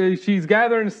 she's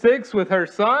gathering sticks with her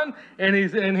son, and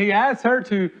he asks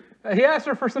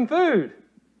her for some food.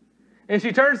 And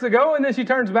she turns to go, and then she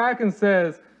turns back and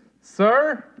says,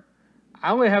 "Sir,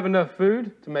 I only have enough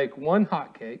food to make one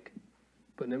hot cake,"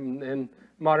 putting it in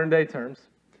modern day terms,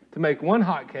 to make one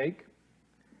hot cake.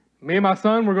 Me and my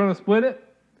son, we're going to split it,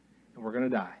 and we're going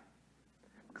to die,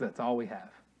 because that's all we have.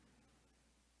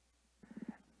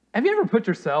 Have you ever put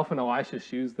yourself in Elisha's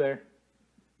shoes there?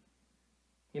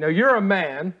 You're a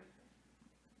man.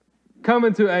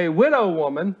 coming to a widow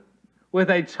woman with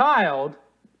a child,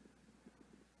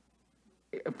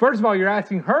 first of all, you're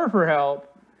asking her for help.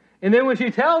 And then when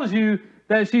she tells you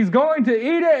that she's going to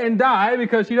eat it and die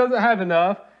because she doesn't have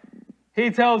enough, he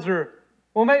tells her,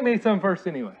 well, make me some first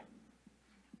anyway.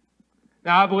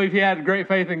 Now, I believe he had great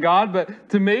faith in God, but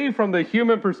to me, from the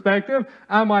human perspective,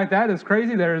 I'm like, that is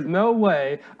crazy. There is no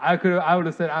way I would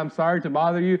have said, I'm sorry to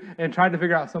bother you, and tried to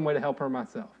figure out some way to help her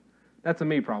myself. That's a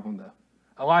me problem, though.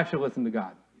 Elisha listened to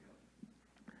God.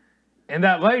 And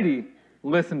that lady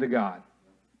listened to God.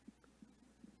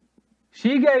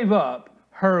 She gave up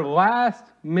her last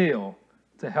meal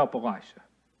to help Elisha.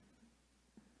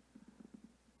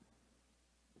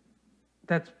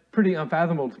 That's pretty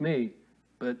unfathomable to me,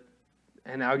 but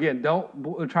and now again,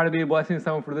 don't try to be a blessing to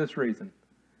someone for this reason.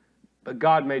 But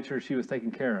God made sure she was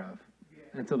taken care of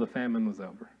until the famine was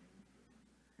over.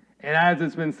 And as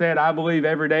it's been said, I believe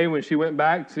every day when she went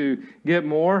back to get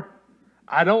more,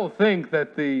 I don't think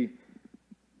that the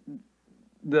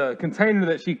container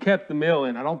that she kept the meal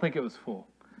in, I don't think it was full.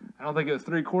 I don't think it was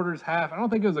 3/4, half. I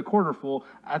don't think it was a quarter full.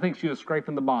 I think she was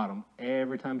scraping the bottom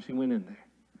every time she went in there.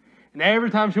 And every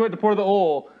time she went to pour the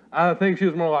oil, I think she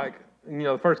was more like,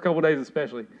 the first couple of days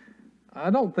especially,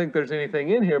 I don't think there's anything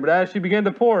in here. But as she began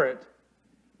to pour it,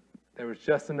 there was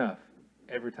just enough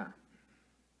every time.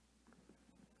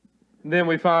 And then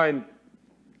we find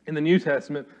in the New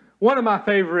Testament one of my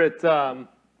favorite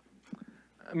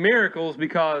miracles,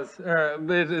 because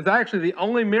it's actually the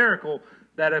only miracle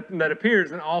that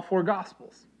appears in all 4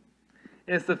 Gospels.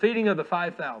 It's the feeding of the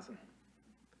 5,000.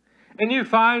 And you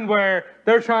find where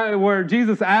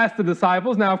Jesus asked the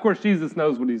disciples. Now, of course, Jesus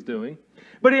knows what he's doing.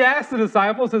 But he asked the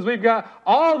disciples, says, we've got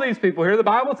all these people here. The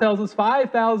Bible tells us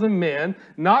 5,000 men,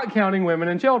 not counting women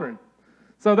and children.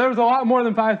 So there was a lot more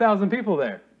than 5,000 people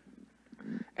there.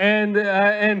 And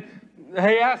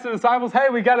he asked the disciples, hey,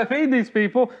 we got to feed these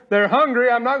people. They're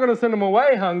hungry. I'm not going to send them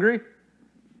away hungry.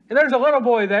 And there's a little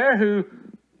boy there who,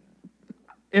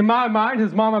 in my mind,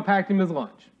 his mama packed him his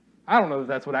lunch. I don't know if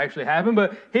that's what actually happened,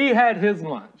 but he had his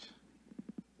lunch.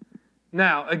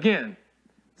 Now, again,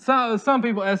 some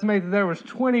people estimate that there was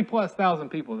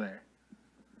 20,000+ people there.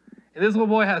 And this little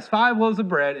boy has 5 loaves of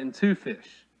bread and 2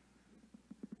 fish.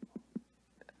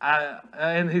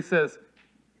 And he says,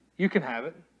 you can have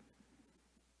it.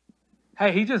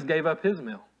 Hey, he just gave up his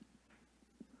meal.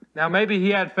 Now, maybe he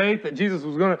had faith that Jesus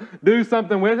was going to do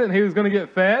something with it and he was going to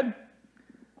get fed.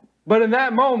 But in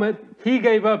that moment, he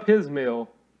gave up his meal,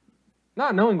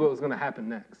 not knowing what was going to happen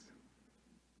next.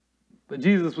 But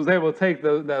Jesus was able to take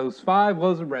those 5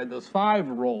 loaves of bread, those 5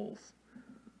 rolls,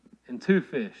 and 2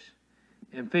 fish,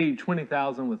 and feed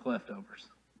 20,000 with leftovers.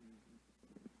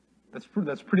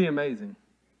 That's pretty amazing.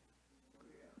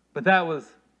 But that was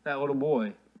that little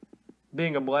boy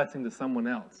being a blessing to someone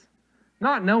else,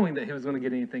 not knowing that he was going to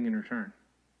get anything in return.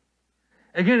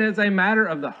 Again, it's a matter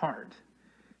of the heart.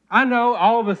 I know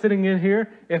all of us sitting in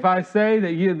here, if I say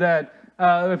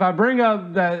if I bring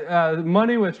up that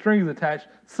money with strings attached,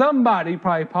 somebody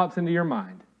probably pops into your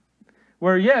mind.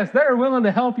 Where, yes, they're willing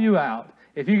to help you out.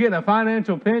 If you get in a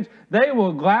financial pinch, they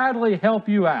will gladly help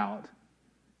you out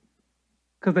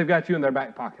because they've got you in their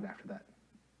back pocket after that.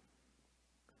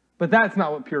 But that's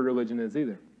not what pure religion is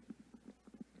either.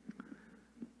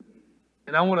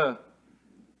 And I want to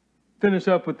finish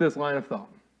up with this line of thought.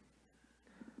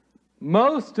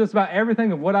 Just about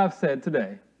everything of what I've said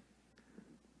today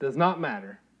does not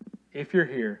matter if you're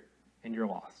here and you're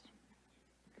lost.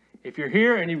 If you're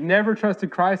here and you've never trusted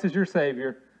Christ as your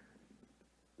Savior,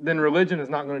 then religion is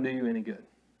not going to do you any good.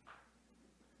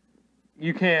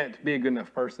 You can't be a good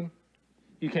enough person.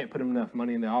 You can't put enough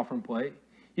money in the offering plate.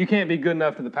 You can't be good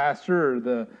enough to the pastor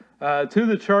or to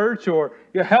the church, or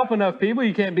you help enough people.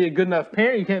 You can't be a good enough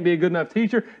parent. You can't be a good enough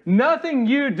teacher. Nothing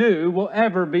you do will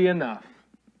ever be enough.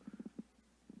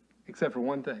 Except for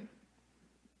one thing.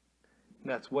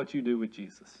 And that's what you do with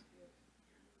Jesus.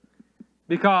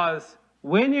 Because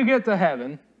when you get to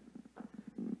heaven,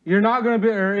 you're not going to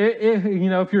be, or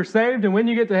if you're saved and when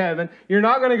you get to heaven, you're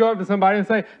not going to go up to somebody and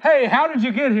say, hey, how did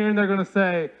you get here? And they're going to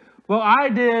say, well, I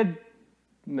did.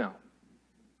 No.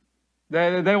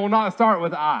 They will not start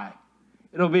with I.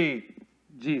 It'll be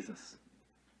Jesus.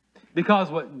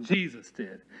 Because what Jesus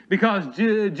did. Because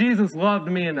Jesus loved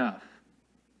me enough.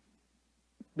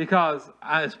 Because,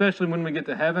 especially when we get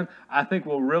to heaven, I think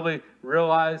we'll really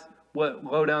realize what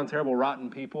low down, terrible, rotten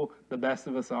people the best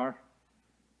of us are.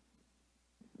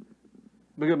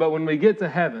 But when we get to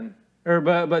heaven,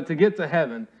 but to get to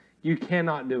heaven, you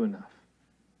cannot do enough.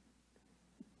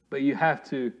 But you have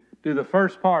to do the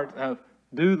first part of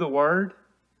do the Word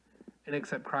and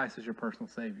accept Christ as your personal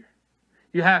Savior.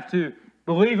 You have to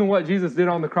Believe in what Jesus did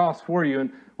on the cross for you.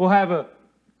 And we'll have a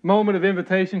moment of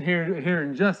invitation here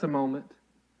in just a moment.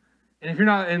 And if you're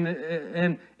not,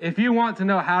 and if you want to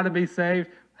know how to be saved,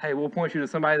 hey, we'll point you to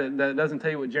somebody that doesn't tell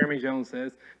you what Jeremy Jones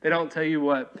says. They don't tell you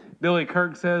what Billy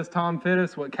Kirk says, Tom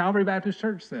Fittis, what Calvary Baptist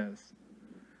Church says.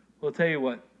 We'll tell you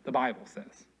what the Bible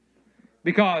says.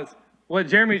 Because what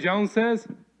Jeremy Jones says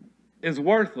is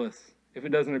worthless if it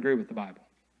doesn't agree with the Bible.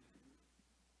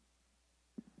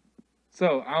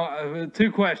 So,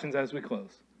 2 questions as we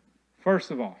close.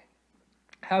 First of all,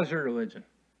 how's your religion?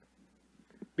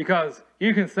 Because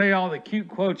you can say all the cute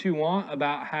quotes you want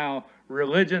about how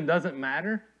religion doesn't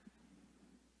matter.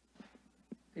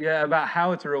 Yeah, about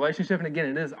how it's a relationship. And again,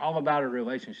 it is all about a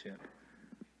relationship.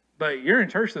 But you're in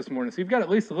church this morning, so you've got at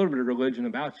least a little bit of religion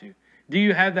about you. Do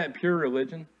you have that pure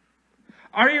religion?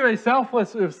 Are you a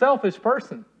selfish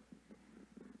person?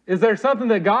 Is there something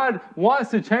that God wants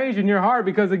to change in your heart?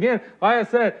 Because again, like I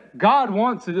said, God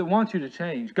wants you to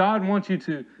change. God wants you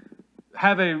to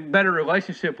have a better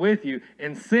relationship with you,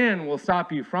 and sin will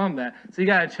stop you from that. So you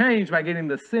got to change by getting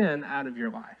the sin out of your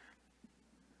life.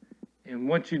 And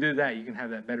once you do that, you can have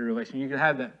that better relationship. You can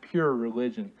have that pure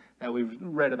religion that we've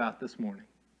read about this morning.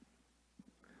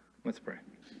 Let's pray.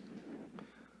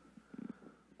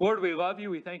 Lord, we love you.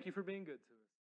 We thank you for being good to us.